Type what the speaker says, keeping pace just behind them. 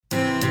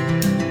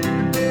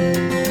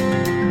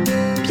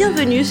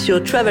Bienvenue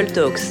sur Travel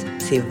Talks.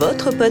 C'est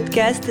votre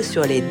podcast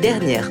sur les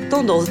dernières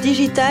tendances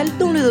digitales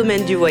dans le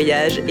domaine du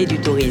voyage et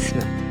du tourisme.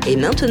 Et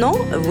maintenant,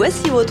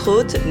 voici votre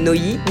hôte,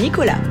 Noï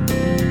Nicolas.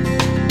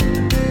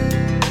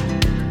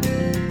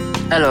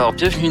 Alors,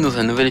 bienvenue dans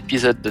un nouvel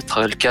épisode de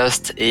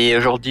Travelcast et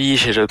aujourd'hui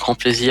j'ai le grand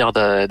plaisir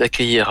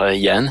d'accueillir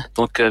Yann.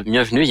 Donc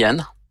bienvenue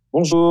Yann.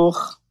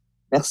 Bonjour,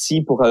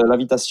 merci pour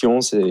l'invitation,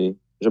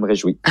 je me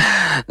réjouis.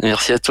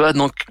 Merci à toi.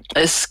 Donc,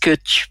 est-ce que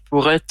tu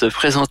pourrais te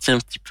présenter un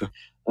petit peu ?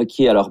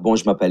 Ok, alors bon,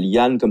 je m'appelle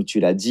Yann, comme tu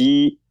l'as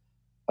dit.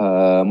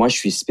 Moi, je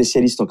suis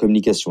spécialiste en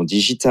communication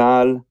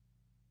digitale.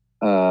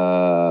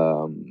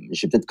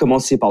 Je vais peut-être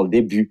commencer par le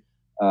début.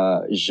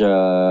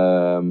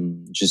 Je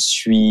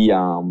suis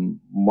un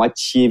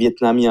moitié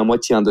vietnamien,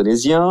 moitié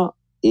indonésien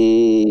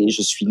et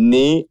je suis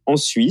né en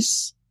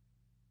Suisse.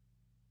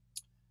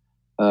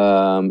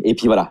 Et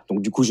puis voilà,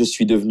 donc du coup, je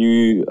suis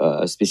devenu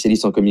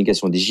spécialiste en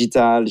communication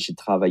digitale. J'ai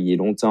travaillé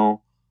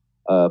longtemps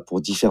pour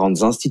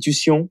différentes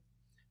institutions.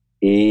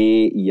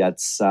 Et il y a de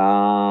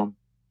ça,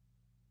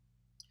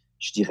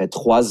 je dirais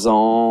 3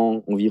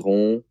 ans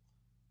environ,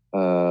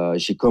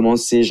 j'ai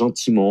commencé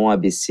gentiment à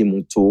baisser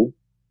mon taux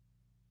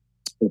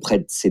auprès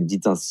de cette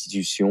dite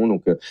institution.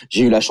 Donc,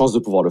 j'ai eu la chance de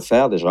pouvoir le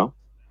faire déjà.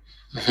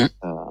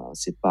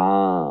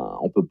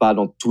 On peut pas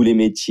dans tous les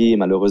métiers,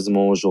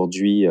 malheureusement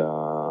aujourd'hui,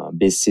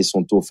 baisser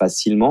son taux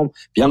facilement,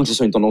 bien que ce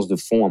soit une tendance de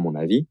fond à mon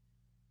avis.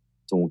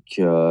 Donc,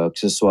 que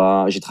ce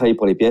soit, j'ai travaillé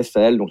pour les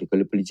PFL, donc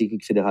l'École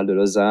polytechnique fédérale de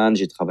Lausanne.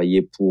 J'ai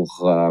travaillé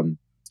pour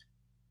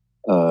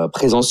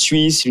Présence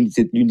Suisse,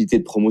 l'unité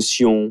de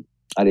promotion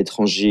à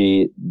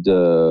l'étranger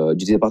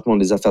du département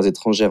des affaires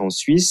étrangères en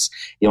Suisse,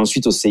 et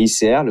ensuite au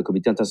CICR, le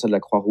Comité international de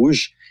la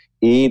Croix-Rouge.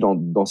 Et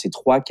dans ces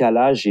 3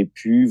 cas-là, j'ai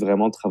pu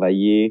vraiment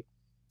travailler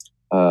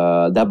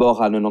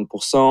d'abord à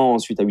 90%,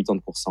 ensuite à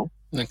 80%.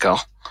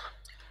 D'accord.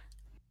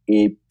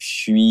 Et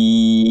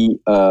puis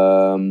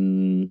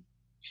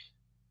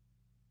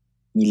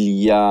il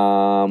y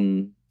a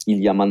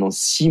maintenant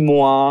 6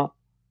 mois,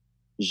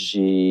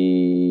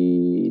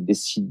 j'ai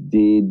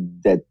décidé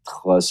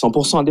d'être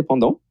 100%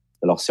 indépendant.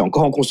 Alors, c'est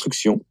encore en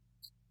construction.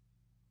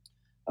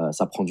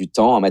 Ça prend du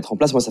temps à mettre en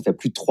place. Moi, ça fait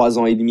plus de 3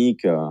 ans et demi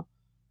que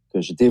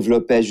je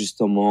développais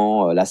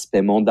justement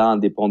l'aspect mandat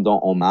indépendant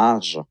en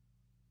marge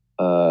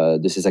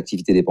de ces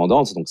activités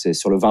dépendantes. Donc, c'est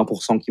sur le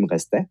 20% qui me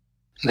restait.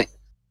 Oui.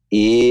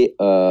 Et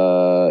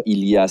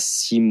il y a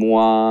 6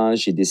 mois,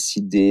 j'ai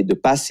décidé de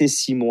passer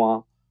 6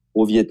 mois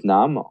au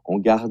Vietnam en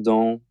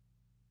gardant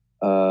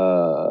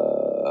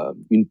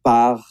une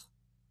part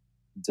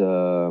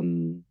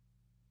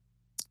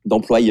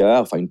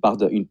d'employeur, enfin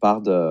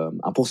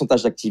un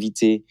pourcentage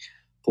d'activité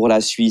pour la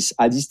Suisse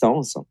à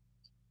distance,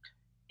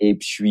 et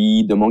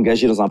puis de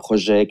m'engager dans un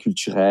projet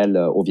culturel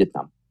au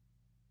Vietnam.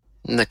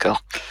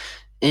 D'accord.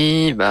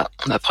 Et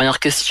la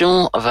première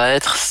question va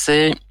être,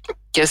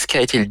 qu'est-ce qui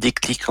a été le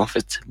déclic en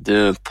fait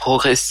de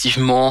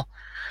progressivement,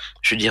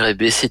 je dirais,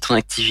 baisser ton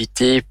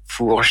activité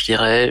pour, je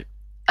dirais,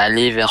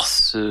 aller vers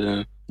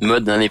ce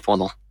mode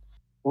indépendant?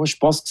 Bon, je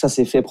pense que ça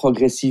s'est fait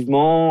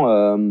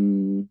progressivement.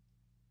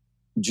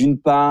 D'une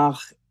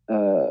part,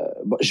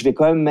 je vais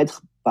quand même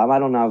mettre pas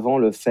mal en avant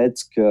le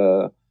fait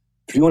que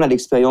plus on a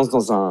d'expérience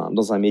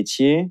dans un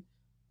métier,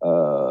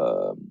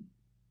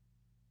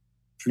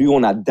 plus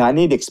on a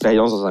d'années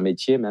d'expérience dans un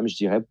métier, même je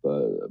dirais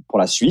pour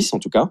la Suisse en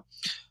tout cas,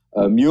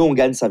 mieux on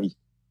gagne sa vie.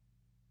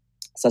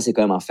 Ça, c'est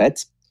quand même un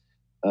fait.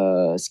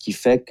 Ce qui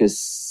fait que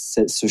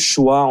ce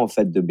choix en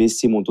fait de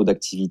baisser mon taux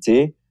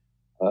d'activité,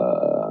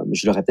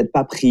 je l'aurais peut-être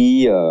pas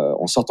pris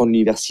en sortant de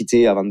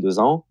l'université à 22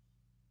 ans.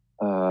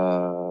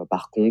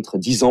 Par contre,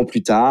 10 ans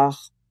plus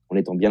tard, en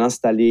étant bien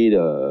installé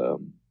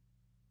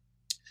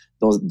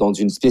dans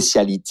une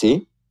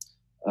spécialité,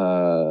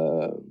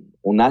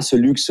 on a ce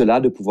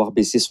luxe-là de pouvoir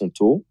baisser son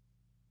taux.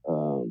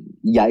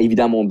 Il y a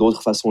évidemment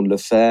d'autres façons de le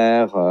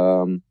faire.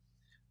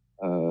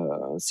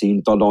 C'est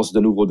une tendance de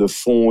nouveau de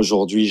fond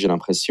aujourd'hui, j'ai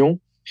l'impression.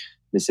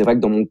 Mais c'est vrai que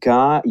dans mon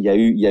cas, il y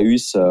a eu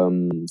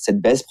cette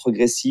baisse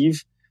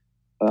progressive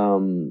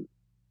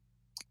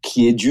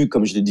qui est due,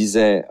 comme je le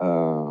disais,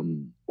 à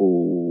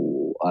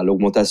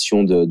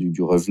l'augmentation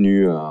du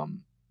revenu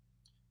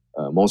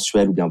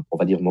mensuel, ou bien on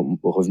va dire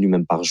au revenu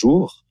même par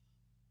jour.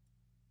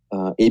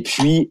 Et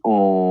puis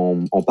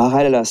en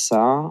parallèle à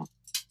ça,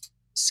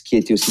 ce qui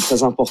était aussi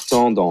très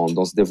important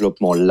dans ce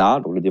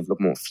développement-là, donc le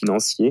développement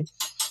financier,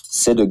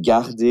 c'est de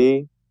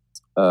garder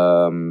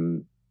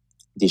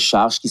des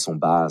charges qui sont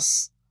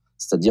basses.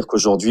 C'est-à-dire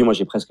qu'aujourd'hui, moi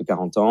j'ai presque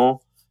 40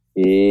 ans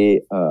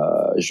et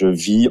je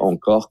vis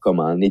encore comme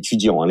un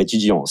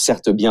étudiant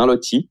certes bien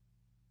loti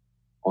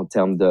en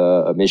termes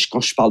mais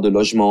quand je parle de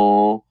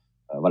logement,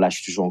 voilà, je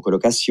suis toujours en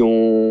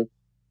colocation,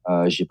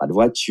 j'ai pas de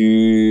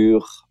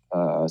voiture,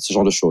 ce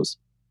genre de choses.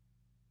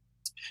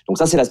 Donc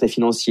ça, c'est l'aspect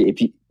financier. Et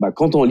puis,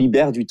 quand on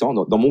libère du temps,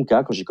 dans mon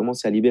cas, quand j'ai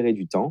commencé à libérer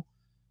du temps,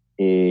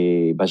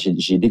 et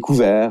j'ai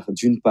découvert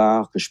d'une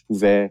part que je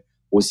pouvais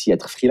aussi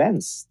être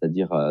freelance,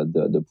 c'est-à-dire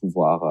de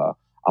pouvoir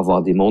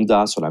avoir des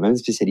mandats sur la même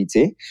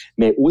spécialité,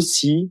 mais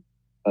aussi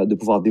de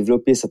pouvoir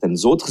développer certaines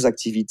autres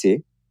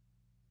activités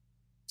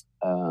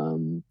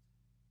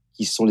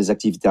qui sont les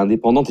activités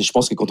indépendantes. Et je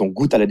pense que quand on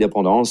goûte à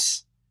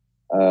l'indépendance,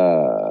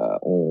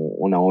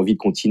 on a envie de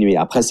continuer.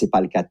 Après, c'est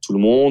pas le cas de tout le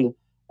monde.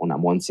 On a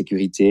moins de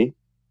sécurité,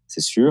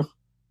 c'est sûr.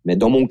 Mais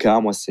dans mon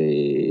cas, moi,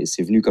 c'est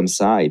venu comme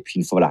ça. Et puis,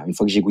 une fois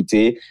que j'ai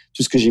goûté,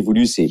 tout ce que j'ai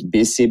voulu, c'est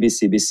baisser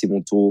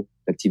mon taux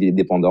d'activité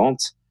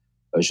dépendante.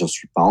 J'en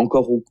suis pas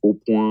encore au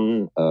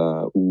point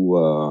où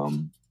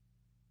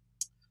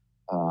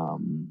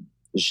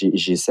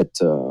j'ai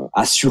cette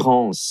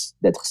assurance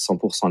d'être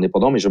 100%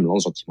 indépendant, mais je me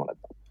lance gentiment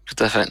là-dedans.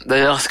 Tout à fait.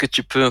 D'ailleurs, est-ce que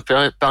tu peux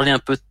parler un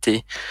peu de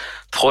tes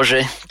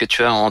projets que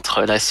tu as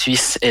entre la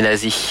Suisse et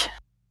l'Asie?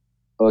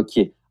 Ok.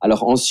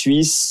 Alors en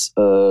Suisse,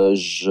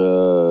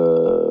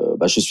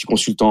 je suis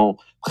consultant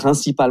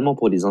principalement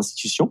pour des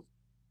institutions.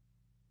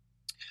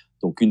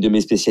 Donc une de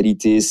mes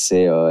spécialités,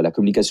 c'est la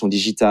communication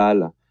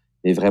digitale,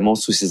 mais vraiment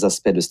sous ces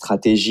aspects de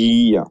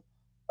stratégie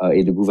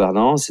et de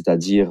gouvernance,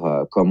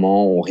 c'est-à-dire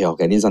comment on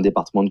réorganise un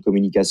département de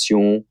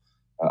communication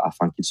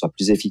afin qu'il soit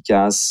plus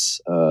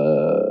efficace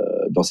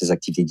dans ses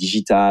activités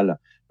digitales,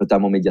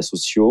 notamment médias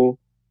sociaux,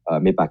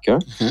 mais pas que.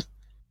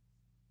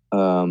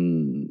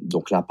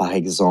 Donc là, par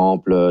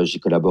exemple, j'ai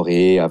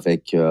collaboré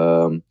avec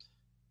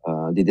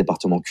des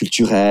départements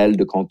culturels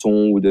de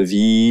cantons ou de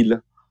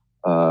villes,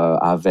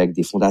 avec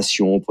des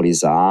fondations pour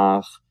les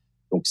arts.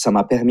 Donc ça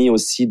m'a permis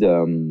aussi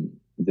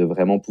de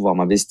vraiment pouvoir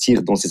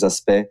m'investir dans ces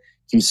aspects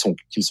qui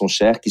me sont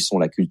chers, qui sont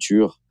la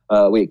culture.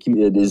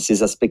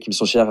 Ces aspects qui me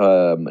sont chers,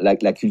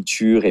 la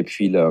culture et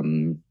puis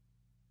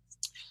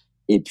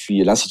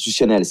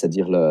l'institutionnel,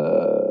 c'est-à-dire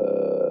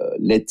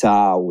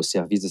l'État au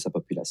service de sa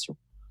population.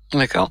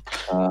 D'accord.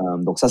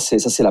 Donc ça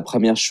c'est la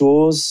première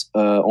chose.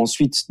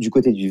 Ensuite, du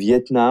côté du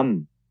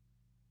Vietnam,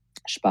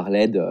 je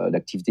parlais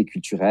d'activités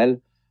culturelles.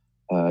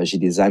 J'ai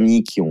des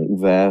amis qui ont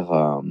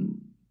ouvert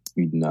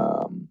une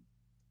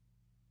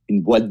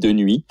boîte de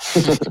nuit.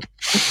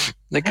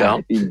 D'accord.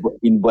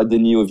 Une boîte de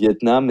nuit au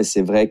Vietnam, et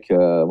c'est vrai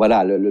que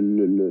voilà,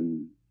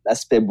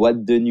 l'aspect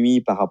boîte de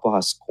nuit par rapport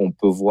à ce qu'on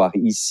peut voir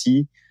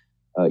ici,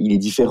 il est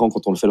différent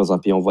quand on le fait dans un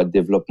pays en voie de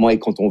développement et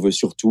quand on veut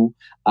surtout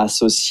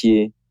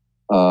associer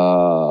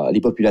les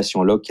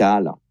populations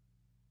locales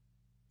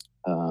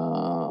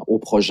au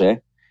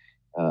projet,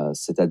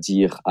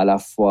 c'est-à-dire à la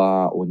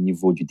fois au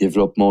niveau du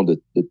développement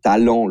de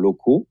talents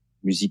locaux,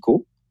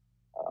 musicaux,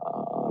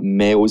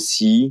 mais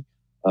aussi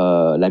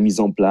la mise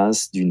en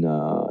place d'une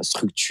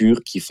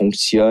structure qui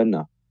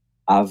fonctionne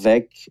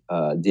avec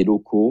des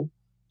locaux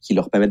qui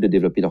leur permettent de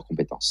développer leurs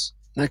compétences.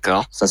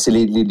 D'accord. Ça, c'est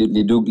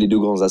les deux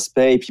grands aspects.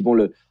 Et puis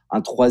bon,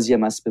 un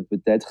troisième aspect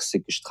peut-être, c'est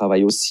que je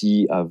travaille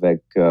aussi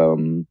avec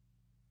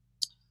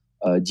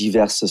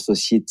diverses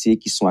sociétés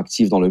qui sont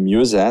actives dans le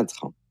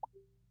mieux-être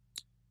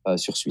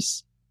sur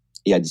Suisse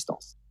et à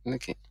distance.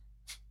 Ok.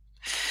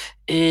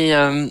 Et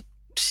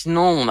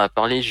sinon, on a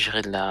parlé, je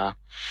dirais,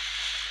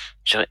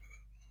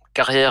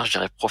 carrière, je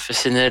dirais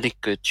professionnelle et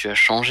que tu as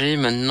changé.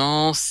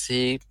 Maintenant,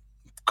 c'est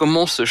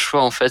comment ce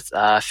choix en fait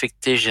a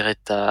affecté, je dirais,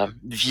 ta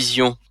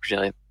vision, je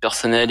dirais,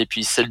 personnelle et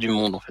puis celle du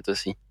monde en fait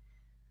aussi.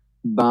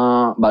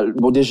 Bon,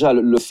 déjà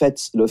le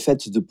fait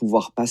de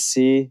pouvoir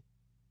passer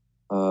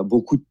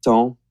beaucoup de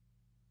temps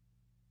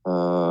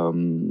dans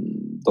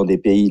des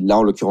pays, là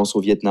en l'occurrence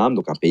au Vietnam,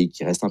 donc un pays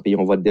qui reste un pays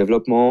en voie de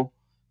développement,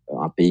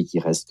 un pays qui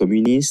reste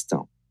communiste,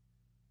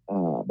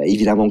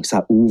 évidemment que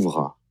ça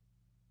ouvre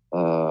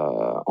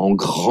en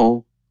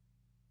grand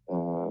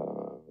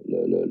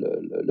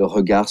le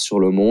regard sur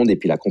le monde et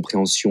puis la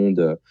compréhension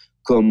de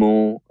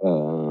comment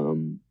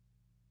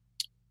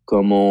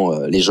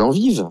les gens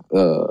vivent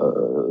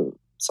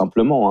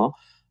simplement, hein,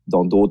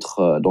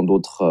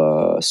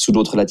 sous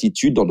d'autres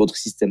latitudes, dans d'autres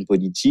systèmes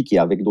politiques et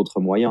avec d'autres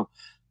moyens.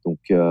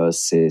 Donc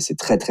c'est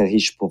très très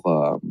riche pour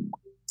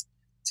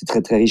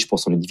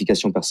son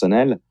édification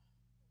personnelle.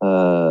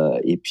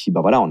 Et puis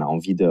voilà, on a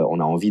envie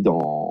d'en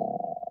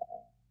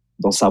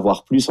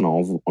savoir plus, on a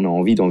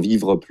envie d'en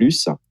vivre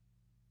plus.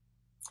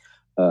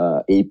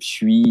 Et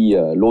puis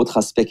l'autre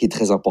aspect qui est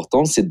très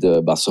important, c'est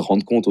de se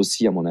rendre compte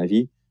aussi, à mon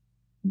avis,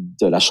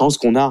 de la chance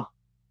qu'on a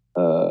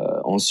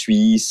en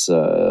Suisse,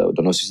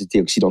 dans nos sociétés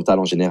occidentales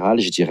en général,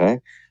 je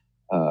dirais,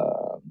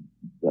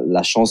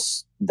 la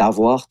chance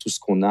d'avoir tout ce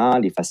qu'on a,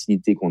 les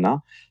facilités qu'on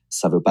a.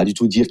 Ça ne veut pas du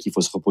tout dire qu'il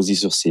faut se reposer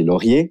sur ses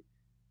lauriers,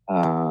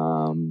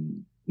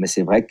 mais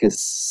c'est vrai que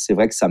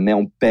ça met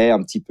en paix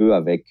un petit peu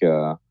avec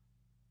ce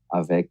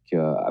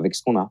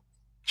qu'on a.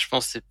 Je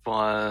pense que c'est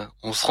pour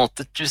on se rend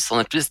peut-être on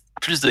a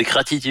plus de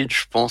gratitude,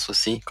 je pense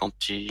aussi quand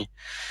tu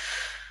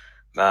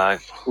Ouais,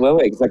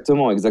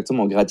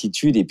 exactement,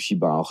 gratitude et puis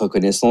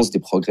reconnaissance des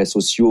progrès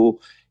sociaux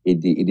et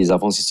des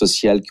avancées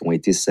sociales qui ont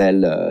été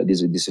celles des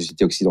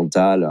sociétés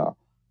occidentales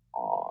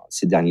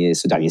ce dernier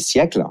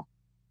siècle,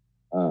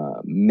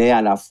 mais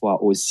à la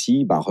fois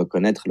aussi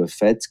reconnaître le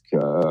fait que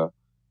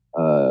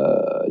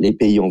les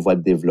pays en voie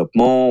de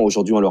développement,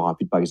 aujourd'hui on leur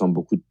impute par exemple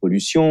beaucoup de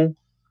pollution,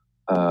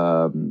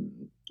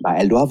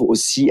 elles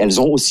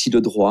ont aussi le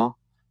droit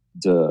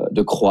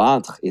de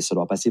croître et ça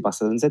doit passer par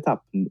certaines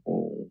étapes.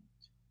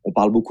 On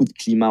parle beaucoup de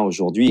climat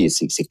aujourd'hui et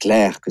c'est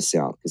clair que c'est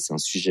un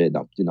sujet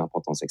d'une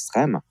importance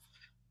extrême.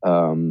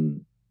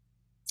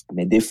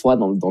 Mais des fois,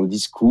 dans le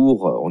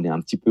discours, on est un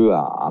petit peu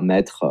à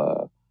mettre,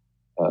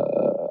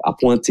 à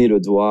pointer le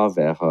doigt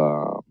vers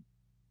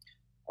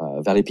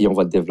les pays en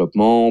voie de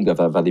développement, ou bien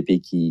vers des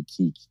pays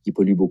qui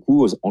polluent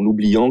beaucoup, en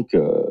oubliant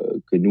que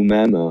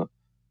nous-mêmes,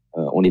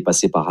 on est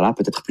passé par là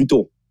peut-être plus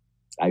tôt,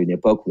 à une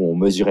époque où on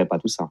mesurait pas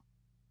tout ça.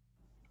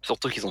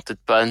 Surtout qu'ils ont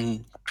peut-être pas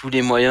tous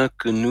les moyens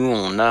que nous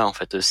on a en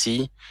fait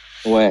aussi.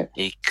 Ouais.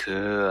 Et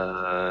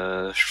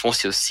que je pense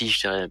qu'il y a aussi,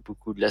 je dirais,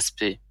 beaucoup de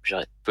l'aspect, je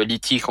dirais,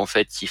 politique en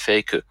fait, qui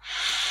fait que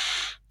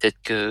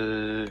peut-être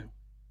que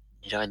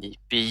je dirais les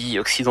pays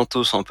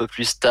occidentaux sont un peu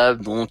plus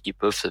stables, donc ils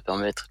peuvent se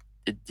permettre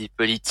des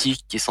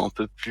politiques qui sont un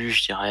peu plus,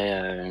 je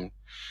dirais,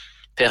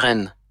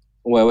 pérennes.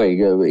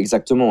 Ouais,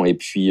 exactement. Et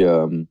puis,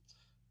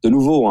 de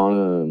nouveau,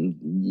 hein,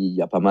 il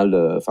y a pas mal.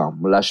 Enfin,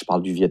 là, je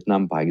parle du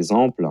Vietnam, par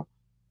exemple.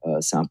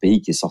 C'est un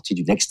pays qui est sorti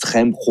d'une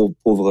extrême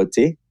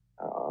pauvreté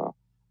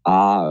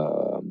à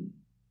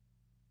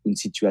une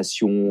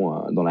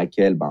situation dans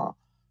laquelle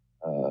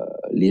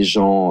les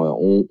gens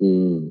ont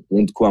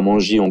de quoi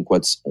manger, ont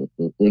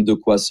de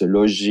quoi se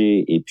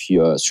loger, et puis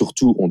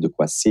surtout ont de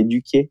quoi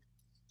s'éduquer.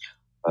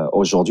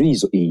 Aujourd'hui,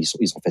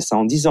 ils ont fait ça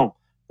en 10 ans.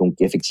 Donc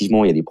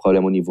effectivement, il y a des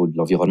problèmes au niveau de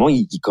l'environnement.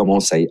 Ils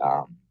commencent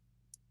à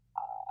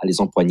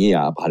les empoigner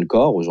à bras le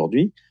corps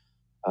aujourd'hui.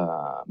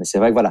 Mais c'est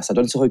vrai que voilà, ça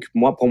donne ce recul.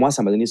 Pour moi,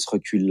 ça m'a donné ce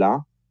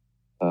recul-là.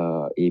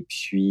 Et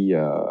puis,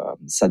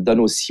 ça donne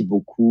aussi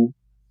beaucoup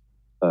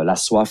la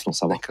soif d'en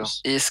savoir D'accord.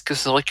 plus. Et est-ce que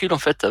ce recul, en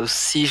fait, a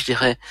aussi, je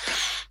dirais,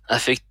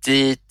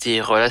 affecté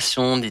tes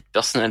relations dites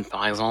personnelles,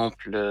 par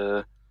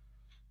exemple,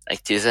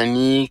 avec tes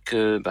amis,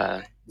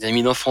 des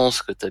amis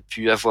d'enfance que tu as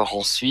pu avoir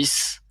en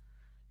Suisse,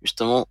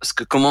 justement,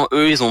 comment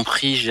eux, ils ont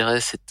pris, je dirais,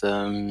 cette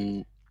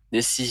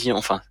décision,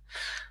 enfin,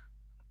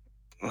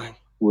 ouais.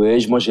 Ouais,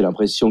 moi j'ai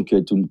l'impression que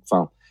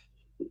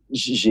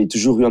j'ai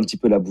toujours eu un petit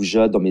peu la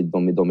bougeotte dans mes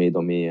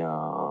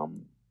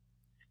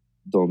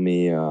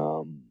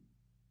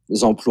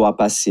emplois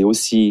passés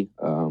aussi,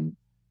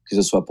 que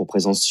ce soit pour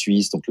Présence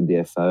Suisse, donc le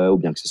DFAE, ou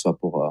bien que ce soit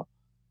pour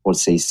le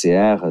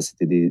CICR.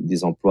 C'était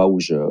des emplois où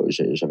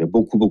j'avais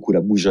beaucoup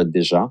la bougeotte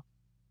déjà.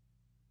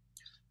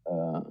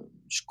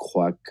 Je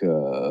crois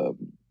que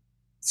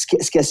ce qui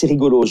est assez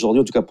rigolo aujourd'hui,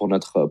 en tout cas pour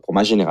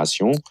ma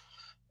génération,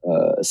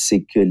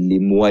 c'est que les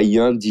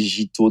moyens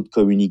digitaux de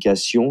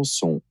communication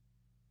sont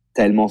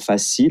tellement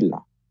faciles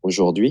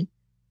aujourd'hui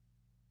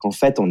qu'en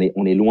fait on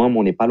est loin, mais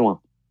on n'est pas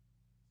loin.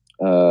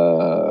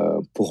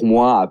 Pour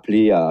moi,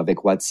 appeler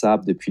avec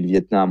WhatsApp depuis le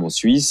Vietnam en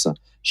Suisse,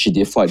 j'ai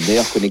des fois une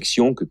meilleure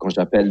connexion que quand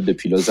j'appelle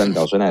depuis Lausanne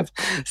vers Genève.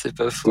 C'est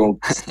pas faux.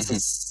 Donc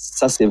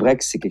ça, c'est vrai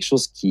que c'est quelque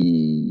chose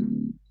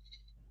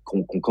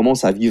qu'on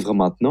commence à vivre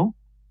maintenant.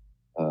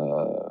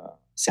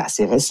 C'est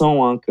assez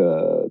récent hein,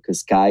 que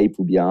Skype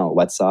ou bien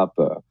WhatsApp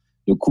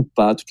ne coupe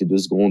pas toutes les 2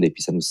 secondes, et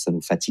puis ça nous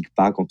fatigue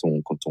pas quand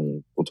on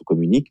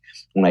communique.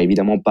 On n'a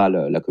évidemment pas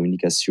la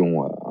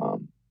communication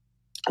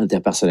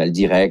interpersonnelle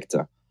directe,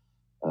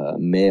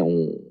 mais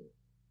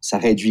ça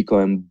réduit quand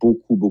même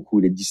beaucoup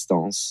les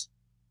distances.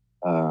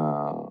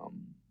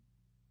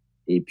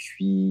 Et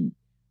puis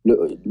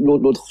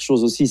l'autre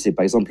chose aussi, c'est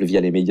par exemple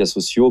via les médias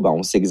sociaux,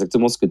 on sait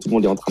exactement ce que tout le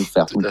monde est en train de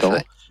faire tout le temps,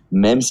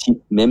 même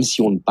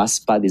si on ne passe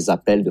pas des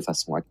appels de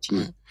façon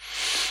active.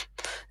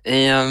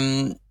 Et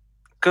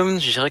comme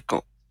je dirais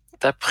quand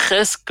t'as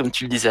presque, comme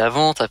tu le disais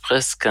avant, t'as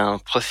presque un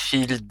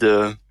profil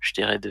de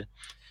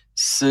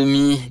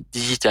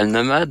semi-digital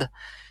nomade.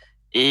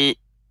 Et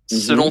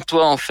selon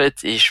toi, en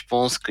fait, et je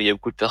pense qu'il y a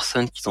beaucoup de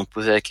personnes qui t'ont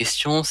posé la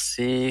question,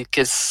 c'est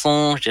quelles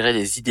sont, je dirais,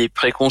 les idées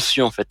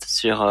préconçues en fait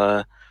sur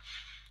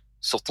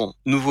ton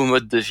nouveau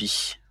mode de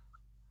vie?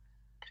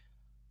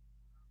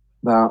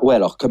 Ouais,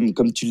 alors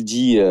comme tu le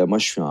dis, moi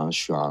je suis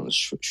un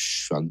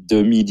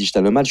demi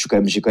digital nomade.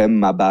 J'ai quand même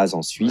ma base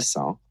en Suisse.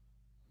 Ouais.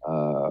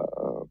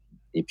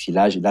 Et puis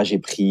là j'ai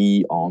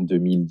pris en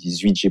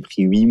 2018, j'ai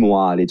pris 8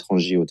 mois à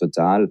l'étranger au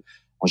total.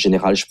 En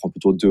général, je prends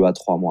plutôt 2 à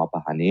 3 mois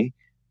par année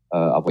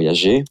à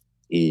voyager,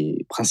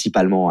 et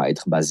principalement à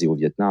être basé au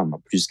Vietnam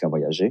plus qu'à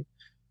voyager.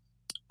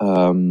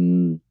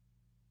 L'idée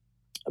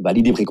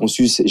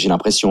préconçue, j'ai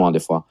l'impression des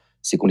fois,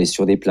 c'est qu'on est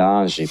sur des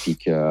plages et puis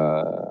qu'on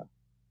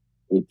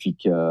ne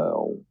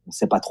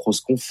sait pas trop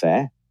ce qu'on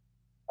fait.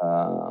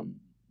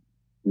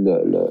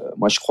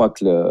 Moi, je crois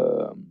que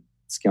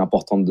ce qui est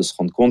important de se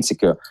rendre compte, c'est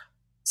que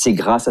c'est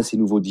grâce à ces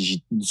nouveaux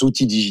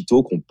outils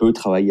digitaux qu'on peut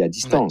travailler à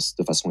distance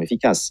de façon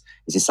efficace.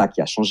 Et c'est ça qui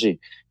a changé.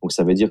 Donc,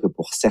 ça veut dire que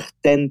pour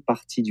certaines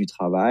parties du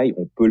travail,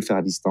 on peut le faire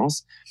à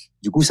distance.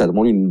 Du coup, ça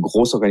demande une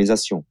grosse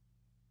organisation.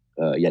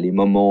 Il y a les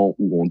moments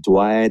où on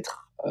doit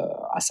être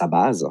à sa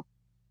base,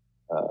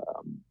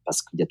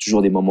 parce qu'il y a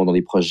toujours des moments dans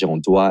les projets où on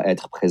doit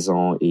être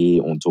présent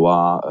et on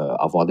doit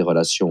avoir des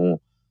relations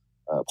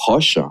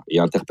proches et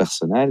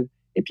interpersonnelles.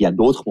 Et puis, il y a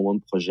d'autres moments de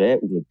projet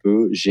où on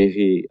peut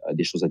gérer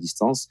des choses à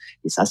distance.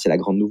 Et ça, c'est la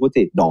grande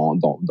nouveauté dans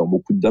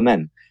beaucoup de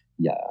domaines.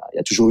 Il y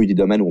a toujours eu des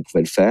domaines où on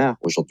pouvait le faire.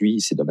 Aujourd'hui,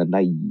 ces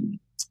domaines-là,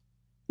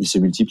 ils se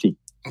multiplient.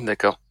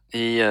 D'accord.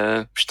 Et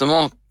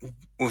justement,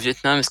 au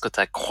Vietnam, est-ce que tu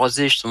as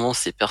croisé justement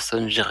ces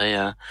personnes, je dirais,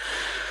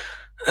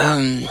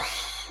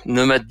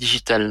 nomades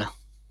digitales?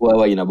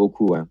 Ouais, il y en a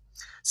beaucoup, ouais.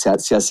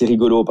 c'est assez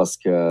rigolo parce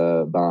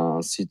que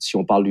si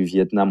on parle du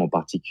Vietnam en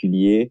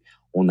particulier,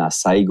 on a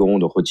Saigon,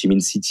 donc Ho Chi Minh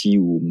City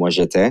où moi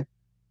j'étais,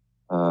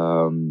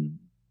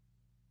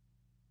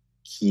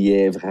 qui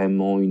est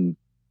vraiment une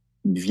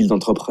ville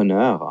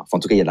d'entrepreneurs. Enfin, en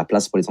tout cas, il y a de la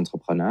place pour les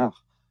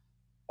entrepreneurs.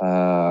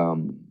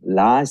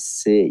 Là,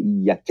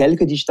 il y a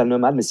quelques digital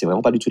nomades, mais c'est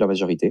vraiment pas du tout la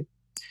majorité.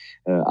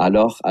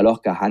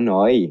 Alors qu'à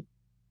Hanoï,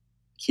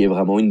 qui est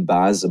vraiment une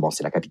base, bon,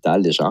 c'est la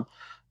capitale déjà,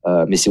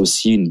 mais c'est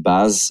aussi une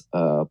base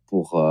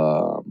pour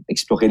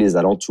explorer les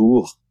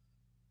alentours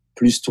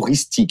plus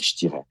touristiques, je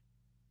dirais.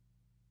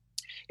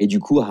 Et du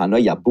coup, à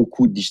Hanoï, il y a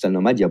beaucoup de digital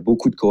nomades, il y a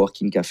beaucoup de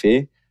coworking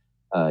cafés,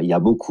 il y a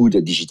beaucoup de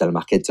digital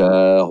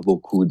marketeurs,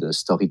 beaucoup de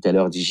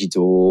storytellers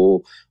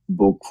digitaux,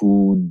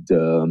 beaucoup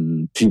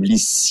de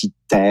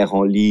publicitaires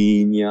en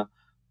ligne,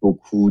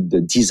 beaucoup de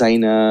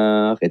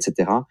designers,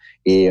 etc.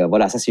 Et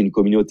voilà, ça c'est une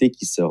communauté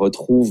qui se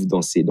retrouve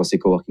dans ces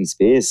coworking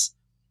spaces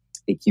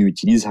et qui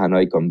utilise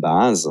Hanoï comme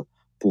base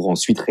pour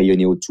ensuite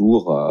rayonner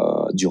autour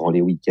durant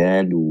les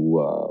week-ends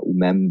ou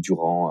même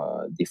durant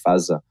des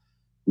phases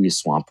où ils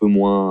sont un peu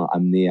moins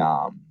amenés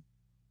à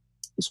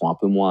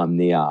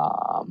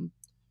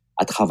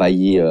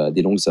travailler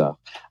des longues heures.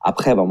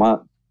 Après,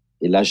 moi,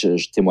 et là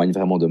je témoigne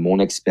vraiment de mon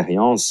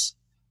expérience,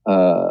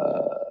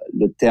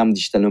 le terme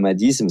digital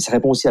nomadisme, ça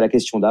répond aussi à la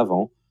question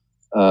d'avant.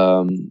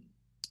 Par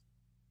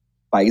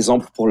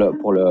exemple, pour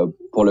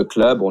le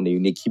club, on est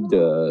une équipe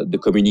de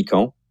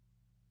communicants.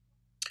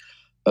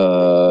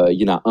 Il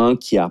y en a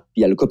il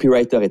y a le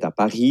copywriter est à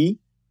Paris.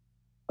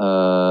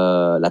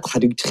 La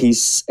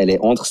traductrice, elle est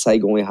entre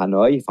Saigon et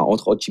Hanoï, enfin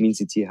entre Ho Chi Minh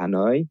City et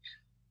Hanoï.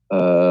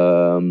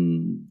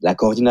 La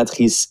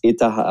coordinatrice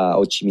est à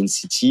Ho Chi Minh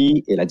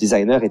City et la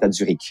designer est à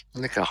Zurich.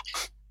 D'accord.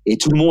 Et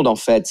tout le monde, en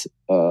fait,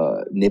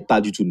 n'est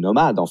pas du tout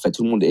nomade. En fait,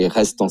 tout le monde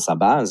reste dans sa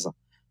base.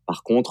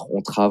 Par contre,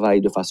 on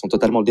travaille de façon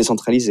totalement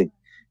décentralisée.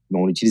 Mais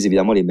on utilise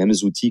évidemment les mêmes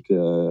outils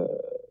que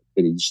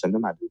les digital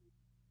nomades.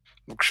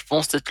 Donc, je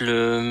pense peut-être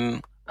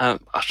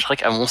je dirais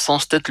qu'à mon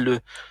sens, peut-être le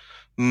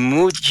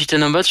mot digital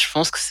nomade, je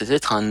pense que c'est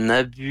peut-être un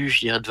abus, je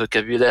dirais, de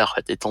vocabulaire, en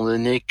fait, étant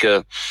donné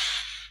que,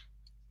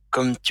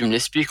 comme tu me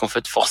l'expliques, en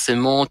fait,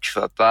 forcément, tu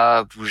vas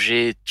pas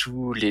bouger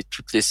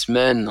toutes les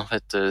semaines, en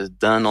fait,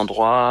 d'un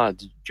endroit,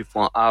 du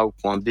point A au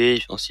point B,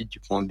 et ensuite du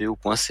point B au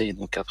point C.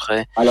 Donc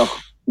après. Alors,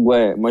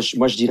 ouais, moi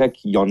je dirais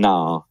qu'il y en a,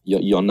 hein.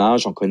 Il y en a,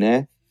 j'en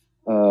connais,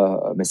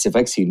 mais c'est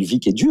vrai que c'est une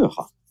vie qui est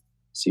dure.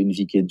 C'est une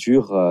vie qui est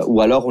dure,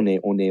 ou alors on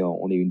est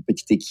une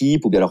petite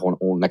équipe, ou bien alors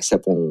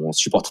on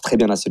supporte très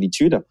bien la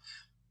solitude,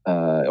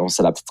 on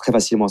s'adapte très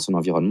facilement à son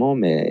environnement,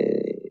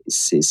 mais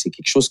c'est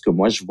quelque chose que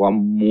moi je vois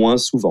moins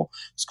souvent.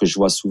 Ce que je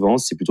vois souvent,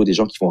 c'est plutôt des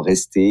gens qui vont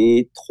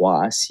rester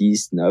 3,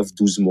 6, 9,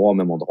 12 mois au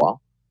même endroit,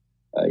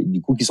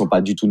 du coup qui sont pas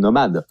du tout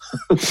nomades.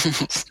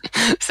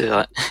 C'est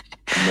vrai.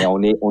 Mais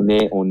on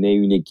est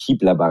une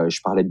équipe là-bas.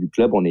 Je parlais du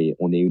club, on est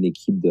une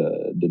équipe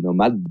de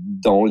nomades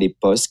dans les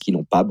postes qui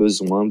n'ont pas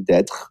besoin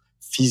d'être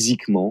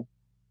physiquement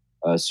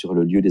sur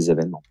le lieu des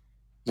événements.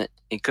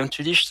 Et comme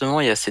tu dis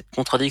justement, il y a cette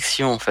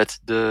contradiction en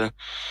fait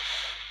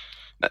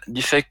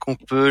du fait qu'on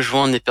peut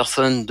joindre des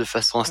personnes de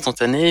façon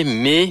instantanée,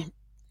 mais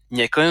il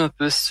y a quand même un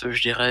peu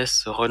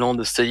ce relent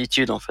de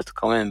solitude en fait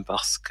quand même,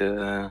 parce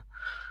que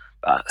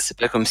c'est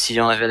pas comme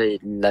si on avait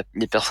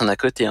les personnes à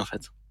côté en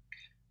fait.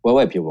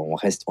 Ouais, puis on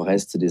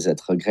reste des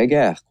êtres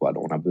grégaires, quoi.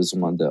 Donc, on a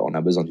besoin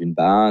d'une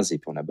base et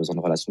puis on a besoin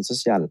de relations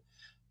sociales.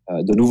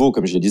 De nouveau,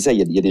 comme je le disais,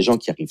 il y a des gens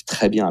qui arrivent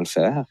très bien à le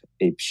faire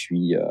et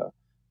puis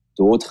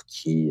d'autres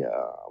qui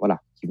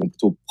vont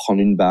plutôt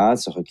prendre une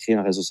base, recréer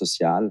un réseau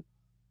social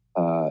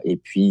et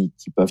puis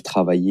qui peuvent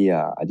travailler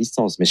à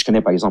distance. Mais je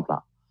connais par exemple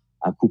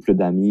un couple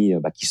d'amis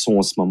qui sont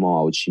en ce moment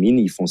à Ho Chi Minh.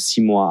 Ils font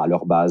 6 mois à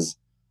leur base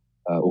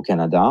au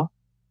Canada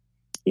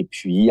et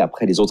puis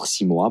après les autres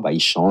 6 mois, ils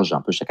changent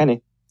un peu chaque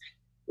année.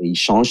 Et ils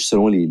changent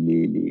selon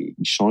les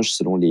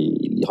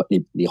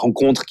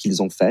rencontres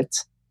qu'ils ont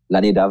faites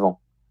l'année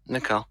d'avant.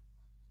 D'accord.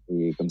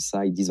 Et comme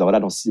ça, ils disent,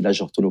 là,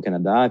 je retourne au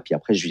Canada, et puis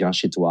après, je viens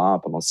chez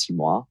toi pendant 6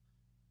 mois.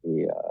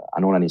 Et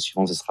non, l'année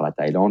suivante, ce sera la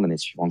Thaïlande, l'année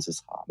suivante, ce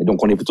sera... Mais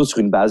donc, on est plutôt sur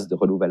une base de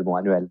renouvellement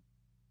annuel.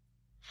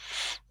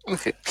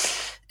 Ok.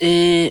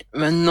 Et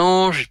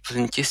maintenant, je vais te poser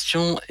une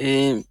question.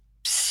 Et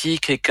si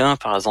quelqu'un,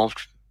 par exemple,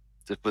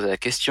 te pose la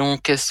question,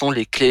 quelles sont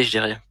les clés, je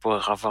dirais, pour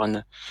avoir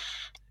une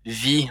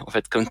vie, en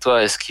fait, comme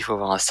toi? Est-ce qu'il faut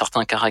avoir un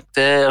certain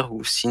caractère,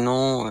 ou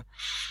sinon,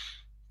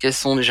 quelles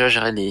sont déjà, je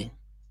dirais,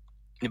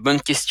 les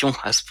bonnes questions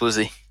à se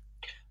poser?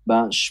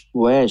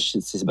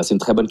 C'est une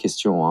très bonne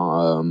question,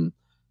 hein.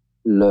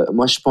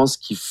 Moi, je pense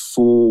qu'il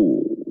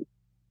faut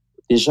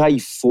déjà,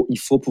 il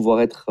faut pouvoir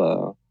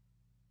être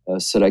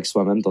seul avec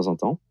soi-même de temps en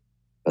temps,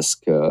 parce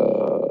que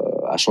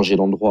à changer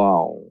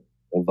d'endroit,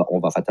 on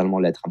va fatalement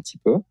l'être un petit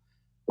peu.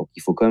 Donc,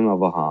 il faut quand même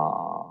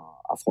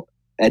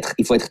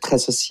il faut être très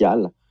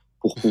social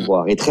pour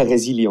pouvoir et très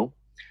résilient.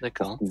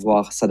 D'accord. Pour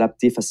pouvoir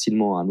s'adapter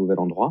facilement à un nouvel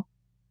endroit.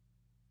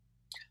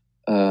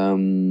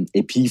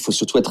 Et puis, il faut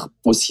surtout être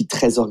aussi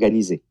très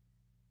organisé.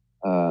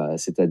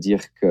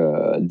 C'est-à-dire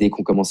que dès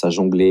qu'on commence à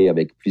jongler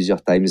avec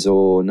plusieurs time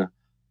zones,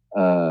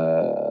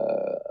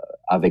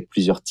 avec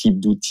plusieurs types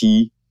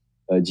d'outils,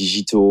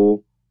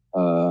 digitaux,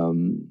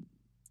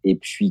 et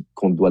puis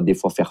qu'on doit des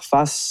fois faire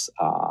face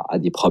à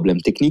des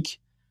problèmes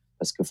techniques,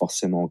 parce que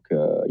forcément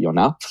qu'il y en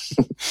a.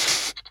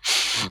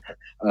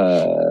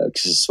 Que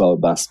ce soit,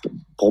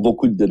 pour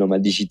beaucoup de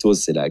nomades digitaux,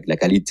 c'est la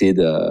qualité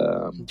de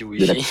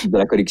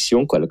la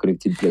connexion, quoi, la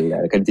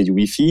qualité du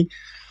Wi-Fi.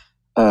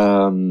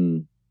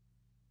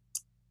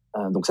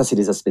 Donc ça, c'est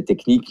des aspects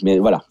techniques, mais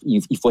voilà,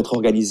 il faut être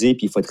organisé,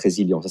 puis il faut être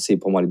résilient. Ça, c'est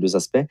pour moi les deux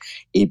aspects.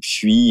 Et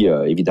puis,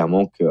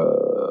 évidemment que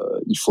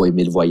il faut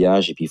aimer le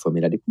voyage, et puis il faut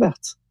aimer la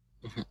découverte.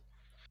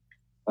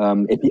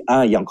 Et puis,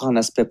 il y a encore un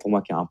aspect pour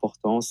moi qui est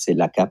important, c'est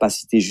la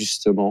capacité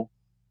justement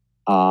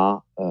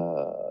à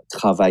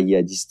travailler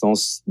à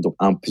distance, donc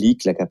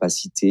implique la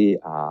capacité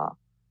à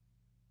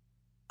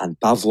ne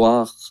pas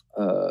voir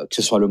que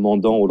ce soit le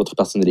mandant ou l'autre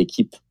personne de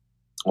l'équipe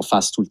en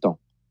face tout le temps.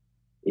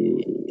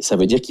 Et ça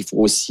veut dire qu'il faut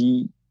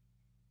aussi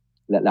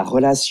la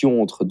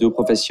relation entre deux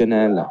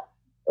professionnels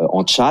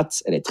en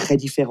chat, elle est très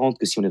différente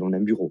que si on est dans le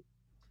même bureau.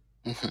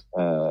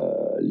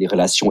 Les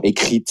relations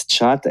écrites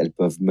chat, elles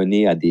peuvent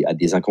mener à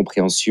des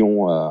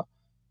incompréhensions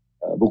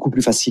beaucoup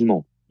plus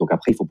facilement. Donc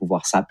après, il faut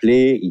pouvoir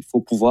s'appeler, il faut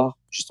pouvoir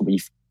justement.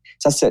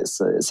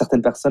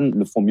 Certaines personnes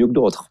le font mieux que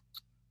d'autres.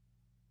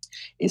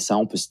 Et ça,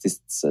 on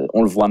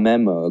le voit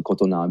même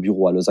quand on a un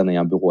bureau à Lausanne et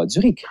un bureau à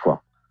Zurich,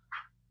 quoi.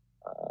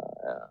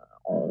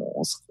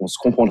 On se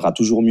comprendra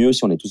toujours mieux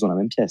si on est tous dans la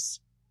même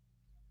pièce.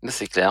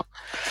 C'est clair.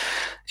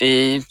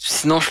 Et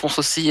sinon, je pense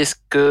aussi, est-ce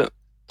que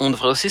on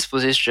devrait aussi se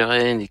poser, je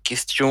dirais, des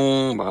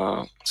questions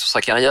sur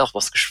sa carrière,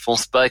 parce que je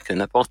pense pas que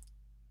n'importe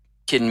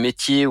quel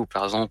métier ou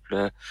par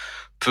exemple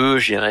peut,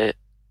 je dirais,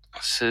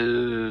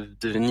 se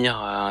devenir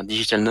un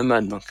digital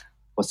nomade. Donc.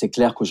 Bon, c'est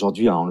clair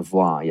qu'aujourd'hui, on le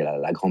voit, il y a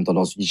la grande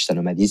tendance du digital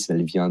nomadisme,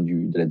 elle vient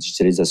de la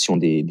digitalisation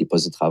des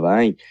postes de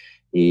travail,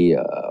 et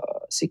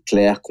c'est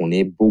clair qu'on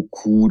est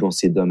beaucoup dans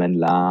ces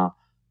domaines-là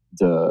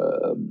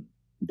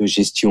de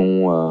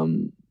gestion,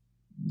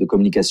 de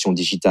communication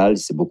digitale,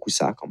 c'est beaucoup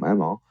ça quand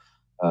même,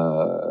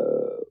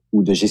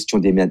 ou de gestion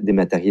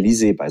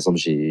dématérialisée. Par exemple,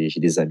 j'ai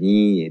des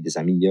amis et des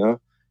amies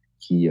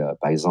qui,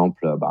 par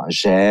exemple,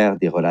 gèrent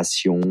des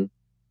relations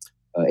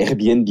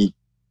Airbnb.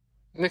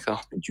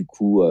 D'accord. Du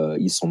coup,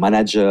 ils sont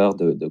managers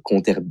de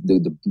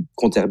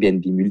comptes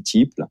Airbnb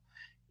multiples,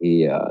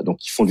 et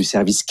donc ils font du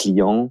service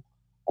client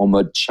en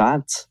mode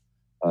chat.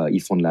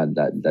 Ils font de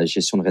la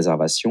gestion de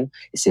réservation,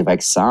 et c'est vrai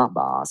que ça,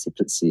 c'est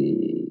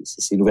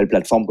ces nouvelles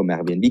plateformes comme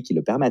Airbnb qui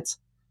le permettent.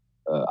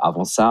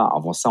 Avant ça,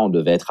 on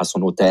devait être à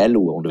son hôtel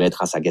ou on devait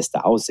être à sa guest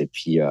house, et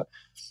puis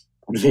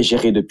on devait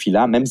gérer depuis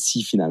là, même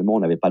si finalement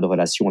on n'avait pas de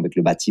relation avec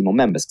le bâtiment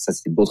même, parce que ça,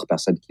 c'est d'autres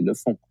personnes qui le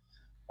font.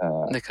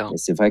 D'accord. Mais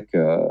c'est vrai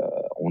que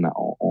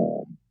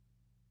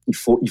il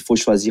faut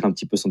choisir un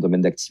petit peu son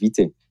domaine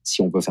d'activité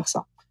si on veut faire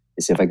ça.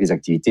 Et c'est vrai que les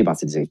activités,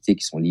 c'est des activités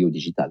qui sont liées au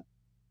digital.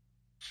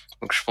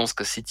 Donc je pense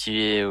que si tu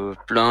es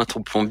peintre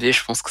ou plombier,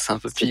 je pense que c'est un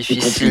peu plus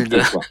difficile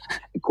de.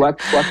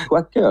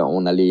 Quoique,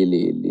 on a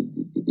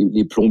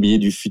les plombiers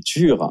du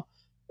futur,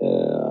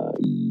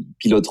 ils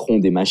piloteront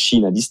des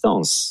machines à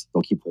distance,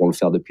 donc ils pourront le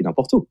faire depuis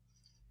n'importe où.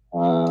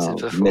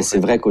 Mais c'est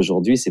vrai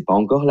qu'aujourd'hui, c'est pas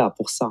encore là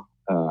pour ça.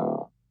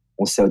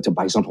 On sait,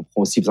 par exemple, on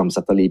prend aussi, par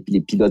exemple,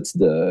 les pilotes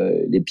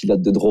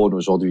de drones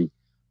aujourd'hui.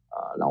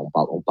 Là,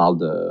 on parle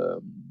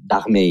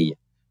d'armée.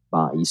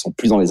 Ils sont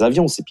plus dans les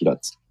avions, ces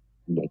pilotes.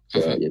 Donc,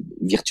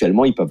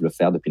 virtuellement, ils peuvent le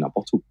faire depuis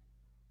n'importe où.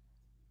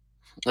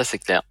 Là, c'est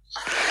clair.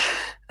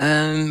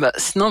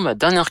 Sinon, ma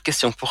dernière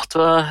question pour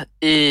toi,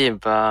 et il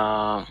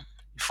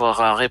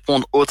faudra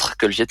répondre autre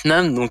que le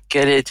Vietnam. Donc,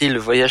 quel a été le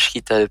voyage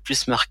qui t'a le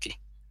plus marqué?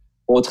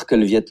 Autre que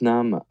le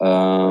Vietnam,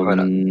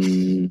 voilà.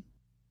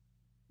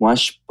 Moi,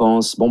 je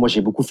pense. Bon, moi,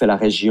 j'ai beaucoup fait la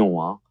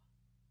région.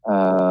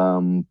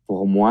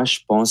 Pour moi, je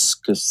pense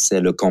que c'est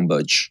le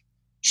Cambodge,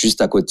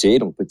 juste à côté,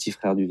 donc petit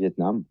frère du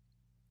Vietnam.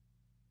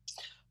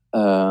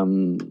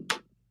 Je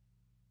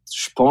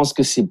pense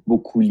que c'est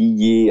beaucoup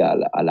lié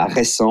à la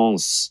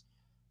récence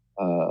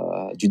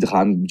du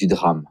drame,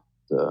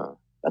 de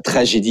la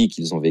tragédie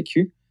qu'ils ont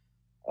vécue.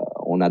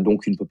 On a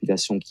donc une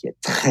population qui est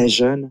très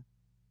jeune.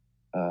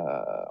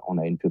 On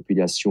a une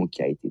population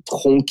qui a été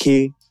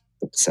tronquée.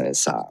 Donc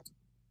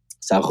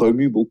ça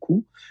remue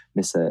beaucoup,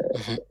 mais ça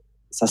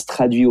se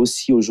traduit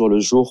aussi au jour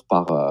le jour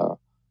par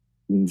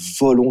une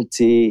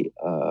volonté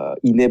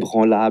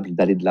inébranlable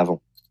d'aller de l'avant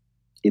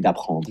et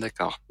d'apprendre.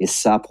 D'accord. Et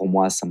ça, pour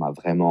moi,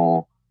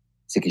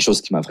 c'est quelque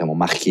chose qui m'a vraiment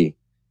marqué.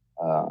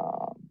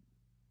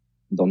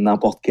 Dans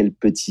n'importe quel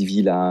petit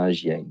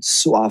village, il y a une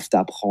soif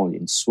d'apprendre, il y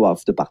a une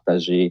soif de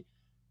partager,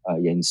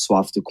 il y a une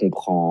soif de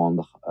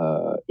comprendre.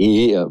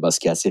 Et ce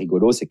qui est assez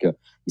rigolo, c'est qu'ils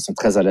sont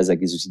très à l'aise avec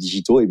les outils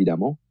digitaux,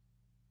 évidemment.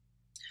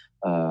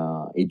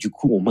 Et du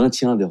coup, on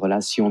maintient des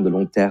relations de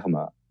long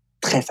terme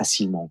très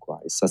facilement,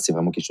 quoi. Et ça, c'est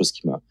vraiment quelque chose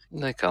qui me...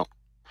 D'accord.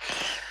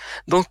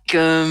 Donc,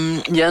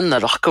 Yann,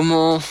 alors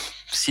comment,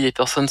 si les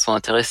personnes sont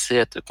intéressées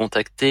à te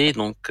contacter,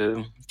 donc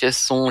quels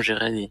sont, je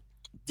dirais, les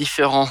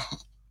différents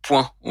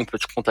points où on peut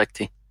te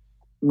contacter?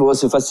 Bon,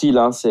 c'est facile,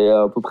 c'est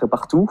à peu près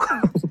partout.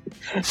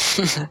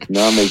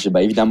 Non, mais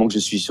évidemment que je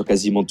suis sur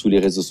quasiment tous les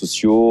réseaux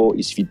sociaux.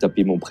 Il suffit de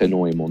taper mon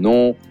prénom et mon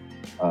nom.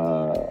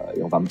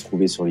 Et on va me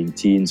trouver sur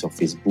LinkedIn, sur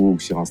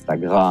Facebook, sur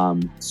Instagram,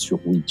 sur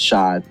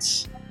WeChat,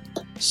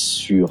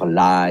 sur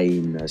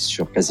Line,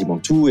 sur quasiment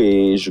tout.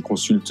 Et je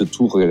consulte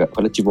tout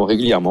relativement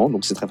régulièrement,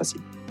 donc c'est très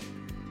facile.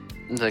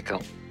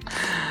 D'accord.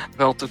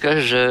 En tout cas,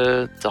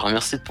 je te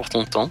remercie pour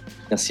ton temps.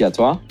 Merci à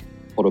toi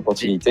pour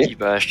l'opportunité. Et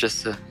puis, je te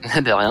souhaite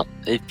de rien.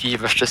 Et puis,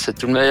 je te souhaite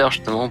tout le meilleur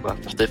justement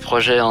pour tes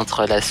projets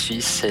entre la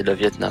Suisse et le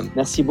Vietnam.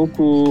 Merci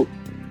beaucoup.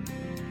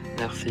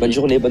 Merci. Bonne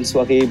journée, bonne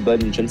soirée,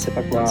 bonne je ne sais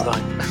pas quoi. Bonne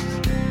soirée.